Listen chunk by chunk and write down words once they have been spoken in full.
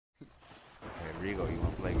Rigo, you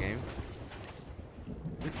wanna play a game?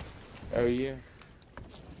 Oh yeah.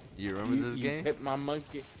 You remember this You game? pet my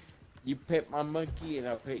monkey. You pet my monkey, and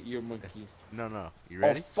I pet your monkey. No, no. You Oh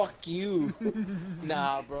ready? fuck you.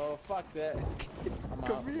 Nah, bro. Fuck that. I'm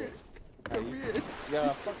Come out, bro. here. How Come you? here. Yeah,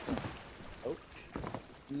 fuck that. Oh.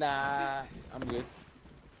 Nah, I'm good.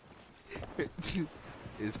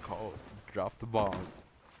 It's called Drop the Bomb.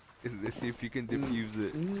 Let's see if you can Mm, defuse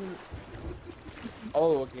it. mm.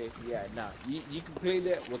 Oh, okay. Yeah, nah. You can play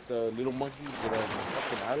that with the little monkeys that are on the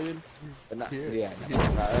fucking island, but not. Here. Yeah, Here.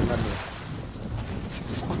 nah, not me.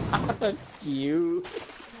 Fuck you.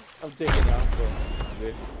 I'm taking off, bro. I'm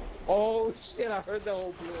good. Oh shit! I heard the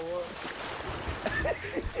whole blow up.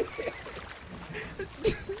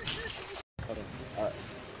 Hold on.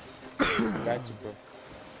 I got you, bro.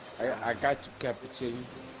 I got you, Cappuccino.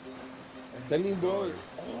 Tell me, bro.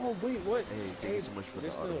 Oh wait, what? Hey, thank you so much for the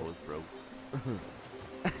listen. auto host, bro.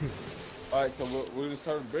 All right, so we're gonna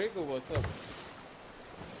start a break or what's up?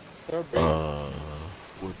 Start a break.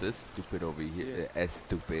 Well, this stupid over here, Yeah.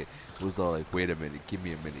 stupid, was all like, wait a minute, give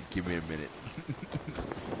me a minute, give me a minute.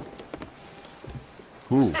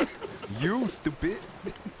 Who? You, stupid!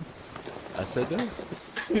 I said that?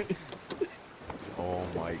 Oh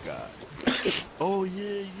my god. Oh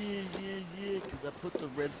yeah, cause I put the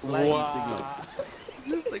red flag thing up. Wow.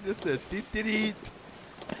 This nigga said, "Dit."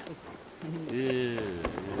 Yeah,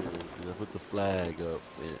 cause I put the flag up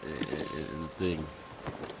in the thing.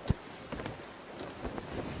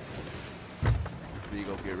 There you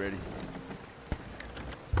go, get ready.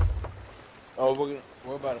 Oh,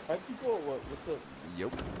 we're about to fight people or what? What's up?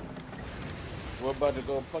 Yup. We're about to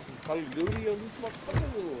go fucking Call of Duty on this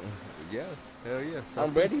motherfucker. Or what? Yeah, hell yeah.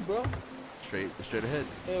 I'm ready, bro. Straight ahead.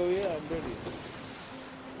 Hell yeah, I'm ready.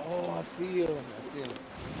 Oh, I see him. I see him.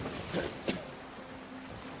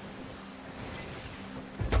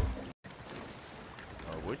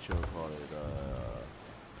 What you call it?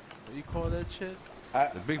 What do you call that shit?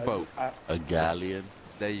 The big I boat. A galleon.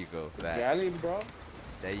 There you go. That. Galleon, bro.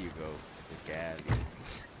 There you go. The galleon.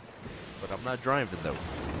 But I'm not driving though.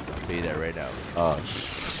 I'll tell you that right now. Oh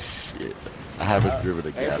shit! I haven't driven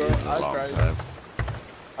a hey, bro, galleon in a I'll long drive. time.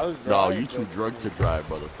 I was No, driving, you too but- drunk to drive,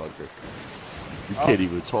 motherfucker. You Oh. can't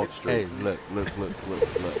even talk straight. Hey, look.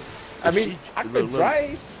 I mean, She- I could look.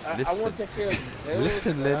 drive. I Listen. want to take care of the sales,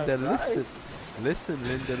 Listen, but I Linda, drive. listen,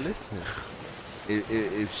 Linda, listen.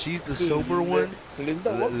 If she's the sober one,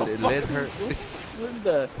 Linda, what the fuck? let her,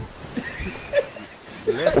 Linda.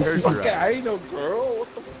 let her Fucking, I drive. ain't no girl.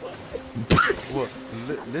 What the fuck? Well,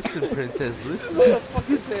 listen, princess, listen. What the fuck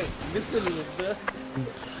is that? Listen, Linda.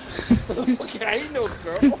 Fucking, I ain't no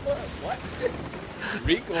girl. What?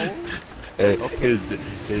 Rico. Hey, Okay. his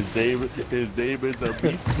name is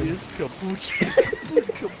Amethyst Capucci.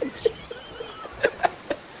 Capucci.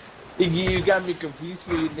 You got me confused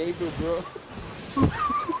for your neighbor, bro.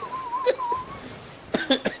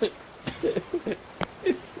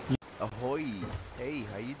 Ahoy! Hey,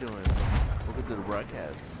 how you doing? Welcome to the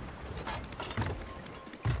broadcast.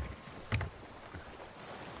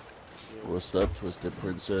 What's up, Twisted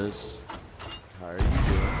Princess? How are you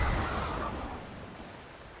doing?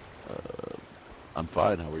 I'm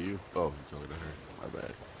fine. How are you? Oh, I'm talking to her. My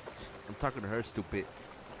bad. I'm talking to her, stupid.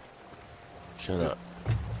 Shut up.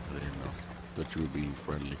 I didn't know. Thought you would be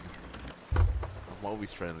friendly. I'm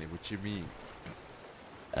always friendly. What you mean?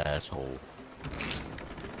 Asshole.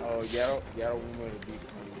 Oh, y'all don't want me to be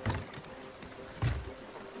funny.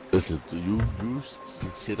 Listen, you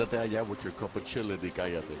siéntate allá with your cup of chili y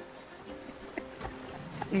cállate.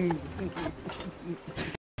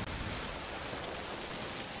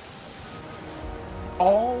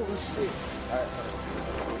 Oh shit! Alright,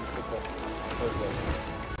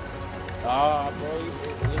 ah, bro,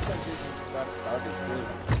 it looks like this is about to start it too.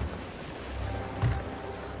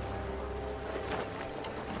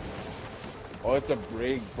 Oh, it's a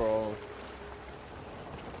brig, bro.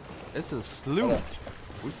 It's a sloop.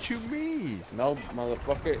 What you mean? No,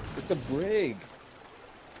 motherfucker, it's a brig.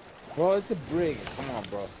 Bro, it's a brig. Come on,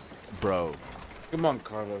 bro. Bro, Come on,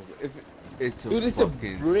 Carlos. it's a Dude, it's a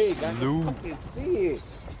fucking brig. I can sloop. fucking see it.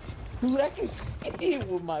 Dude, I can see it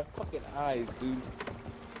with my fucking eyes, dude.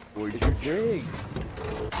 Would It's a you brig.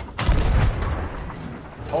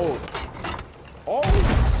 Oh. Oh,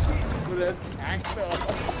 shit. For the attack, though.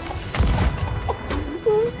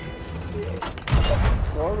 Holy shit.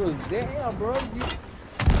 Carlos, damn, bro. You...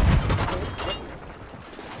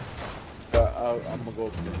 I'm gonna go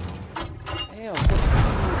up there. Damn,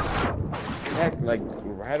 attack like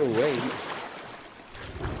right away.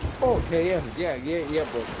 Okay, yeah,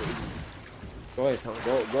 bro. Go ahead,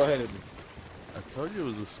 go ahead. I told you it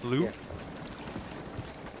was a sloop.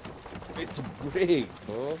 It's a brig,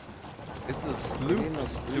 bro. It's a It sloop, ain't no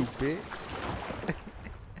sloop. stupid.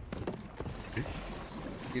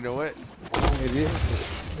 You know what? Oh, it is.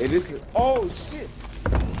 It is. Oh shit!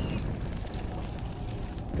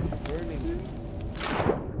 Burning.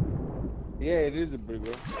 Yeah, it is a brig,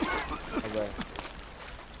 bro. Alright.